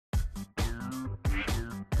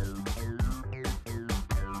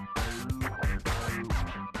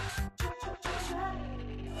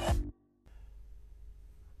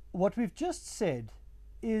What we've just said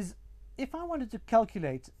is if I wanted to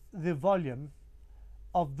calculate the volume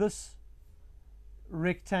of this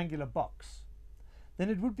rectangular box, then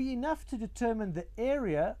it would be enough to determine the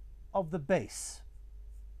area of the base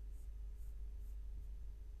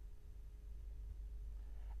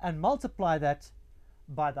and multiply that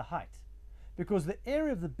by the height, because the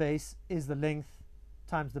area of the base is the length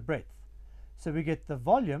times the breadth. So we get the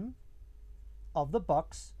volume of the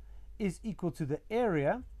box is equal to the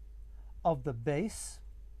area of the base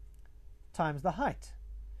times the height,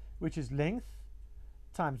 which is length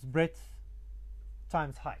times breadth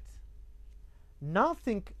times height. Now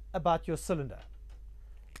think about your cylinder.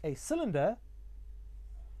 A cylinder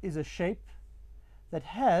is a shape that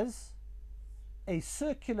has a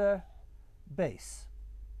circular base.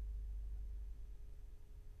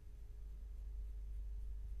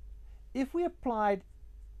 If we applied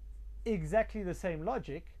exactly the same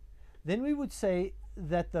logic, then we would say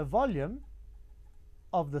that the volume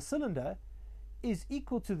of the cylinder is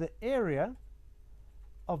equal to the area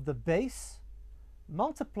of the base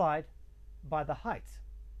multiplied by the height.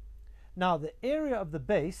 Now, the area of the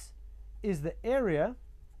base is the area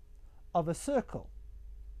of a circle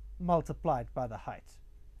multiplied by the height.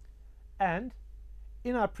 And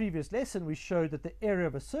in our previous lesson, we showed that the area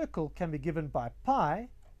of a circle can be given by pi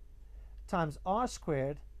times r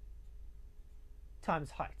squared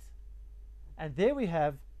times height. And there we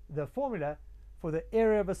have the formula for the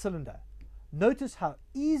area of a cylinder. Notice how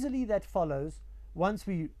easily that follows once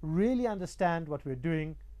we really understand what we're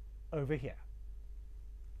doing over here.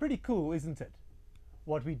 Pretty cool, isn't it?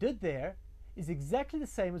 What we did there is exactly the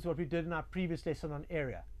same as what we did in our previous lesson on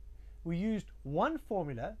area. We used one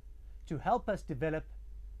formula to help us develop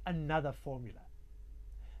another formula.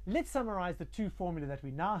 Let's summarize the two formulas that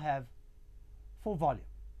we now have for volume.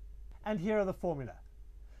 And here are the formula.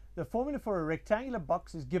 The formula for a rectangular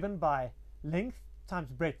box is given by length times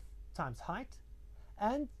breadth times height,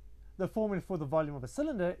 and the formula for the volume of a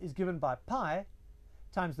cylinder is given by pi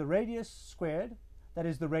times the radius squared, that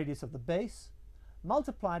is the radius of the base,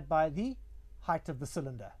 multiplied by the height of the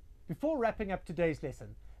cylinder. Before wrapping up today's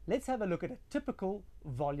lesson, let's have a look at a typical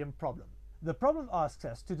volume problem. The problem asks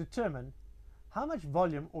us to determine how much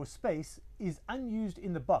volume or space is unused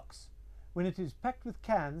in the box when it is packed with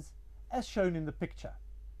cans as shown in the picture.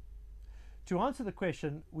 To answer the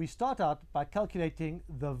question, we start out by calculating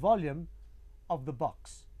the volume of the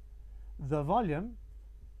box. The volume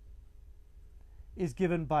is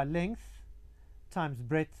given by length times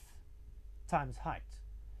breadth times height,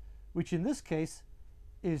 which in this case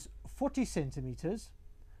is 40 centimeters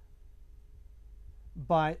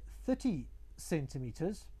by 30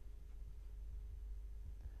 centimeters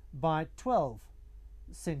by 12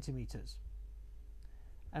 centimeters.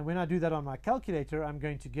 And when I do that on my calculator, I'm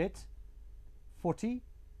going to get 40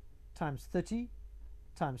 times 30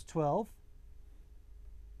 times 12,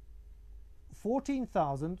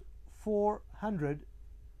 14,400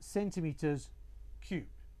 centimeters cubed.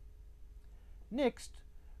 Next,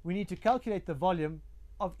 we need to calculate the volume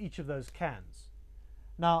of each of those cans.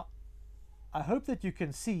 Now, I hope that you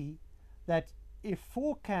can see that if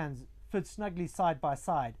 4 cans fit snugly side by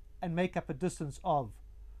side and make up a distance of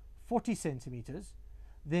 40 centimeters,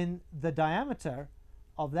 then the diameter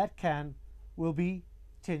of that can will be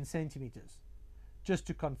 10 centimeters. Just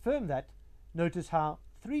to confirm that, notice how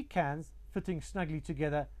 3 cans fitting snugly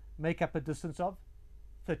together make up a distance of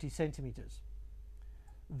 30 centimeters.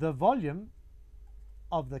 The volume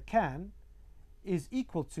of the can is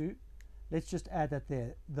equal to, let's just add that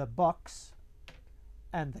there, the box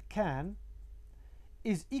and the can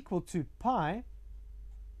is equal to pi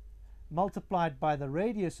multiplied by the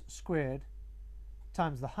radius squared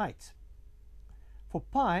times the height. For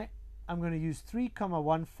pi, I'm going to use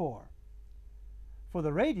 3,14. For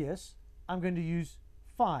the radius, I'm going to use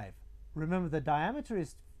 5. Remember, the diameter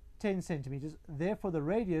is 10 centimeters, therefore the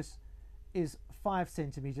radius is 5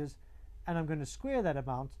 centimeters, and I'm going to square that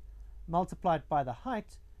amount multiplied by the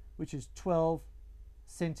height, which is 12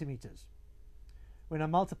 centimeters. When I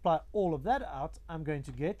multiply all of that out, I'm going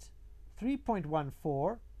to get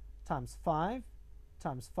 3.14 times 5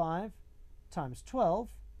 times 5 times 12,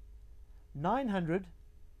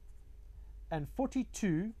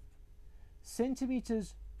 942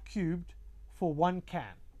 centimeters cubed for 1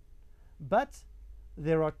 can. But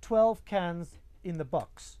there are 12 cans in the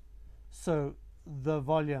box, so the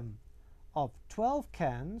volume of 12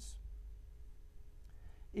 cans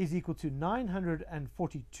is equal to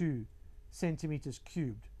 942 centimeters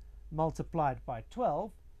cubed multiplied by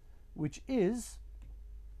 12, which is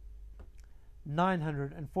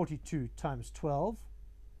 942 times 12,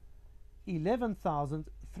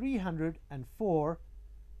 11,304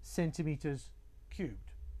 centimeters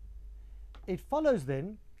cubed. It follows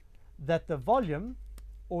then that the volume,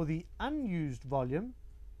 or the unused volume,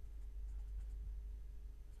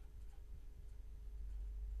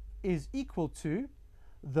 is equal to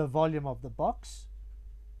the volume of the box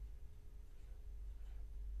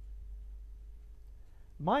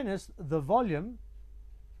minus the volume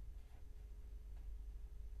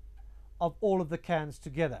of all of the cans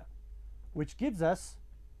together, which gives us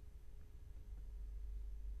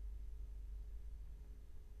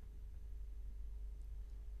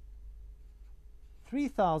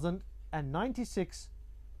 3,096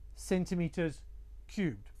 centimeters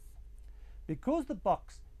cubed. Because the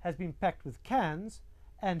box has been packed with cans,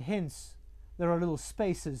 and hence there are little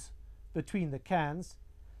spaces between the cans,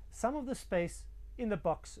 some of the space in the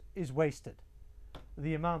box is wasted.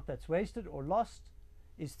 The amount that's wasted or lost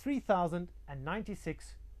is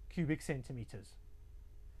 3,096 cubic centimeters.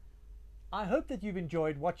 I hope that you've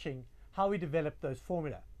enjoyed watching how we developed those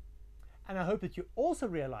formula. And I hope that you also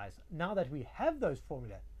realize, now that we have those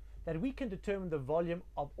formula, that we can determine the volume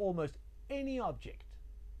of almost any object.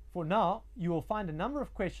 For now, you will find a number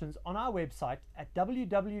of questions on our website at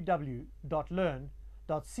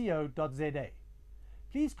www.learn.co.za.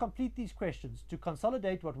 Please complete these questions to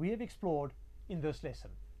consolidate what we have explored in this lesson.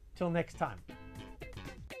 Till next time.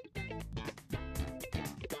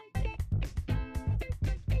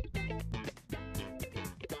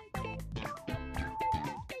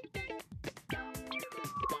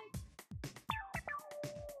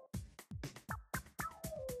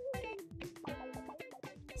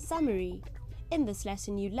 Summary. In this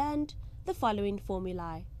lesson you learned the following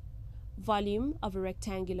formulae. Volume of a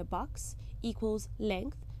rectangular box equals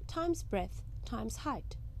length times breadth times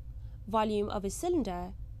height. Volume of a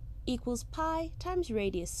cylinder equals pi times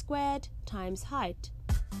radius squared times height.